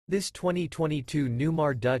This 2022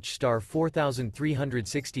 Newmar Dutch Star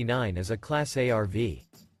 4369 is a Class A RV.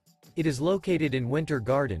 It is located in Winter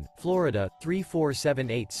Garden, Florida,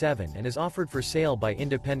 34787 and is offered for sale by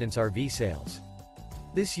Independence RV Sales.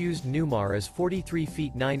 This used Newmar is 43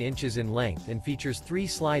 feet 9 inches in length and features 3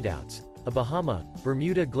 slideouts, a Bahama,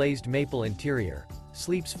 Bermuda Glazed Maple interior,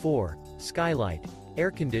 sleeps 4, Skylight,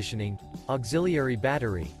 air conditioning, auxiliary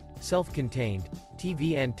battery, self-contained,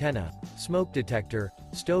 TV antenna, smoke detector,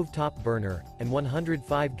 stove-top burner, and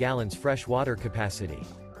 105 gallons fresh water capacity.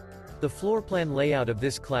 The floor plan layout of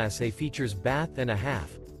this Class A features bath and a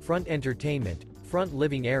half, front entertainment, front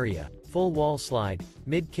living area, full wall slide,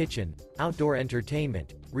 mid-kitchen, outdoor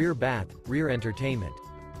entertainment, rear bath, rear entertainment.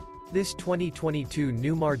 This 2022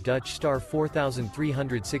 Newmar Dutch Star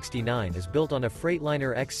 4369 is built on a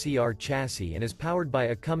Freightliner XCR chassis and is powered by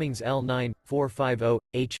a Cummings L9 450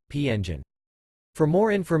 HP engine. For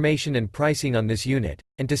more information and pricing on this unit,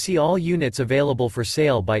 and to see all units available for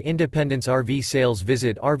sale by Independence RV Sales,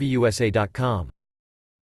 visit RVUSA.com.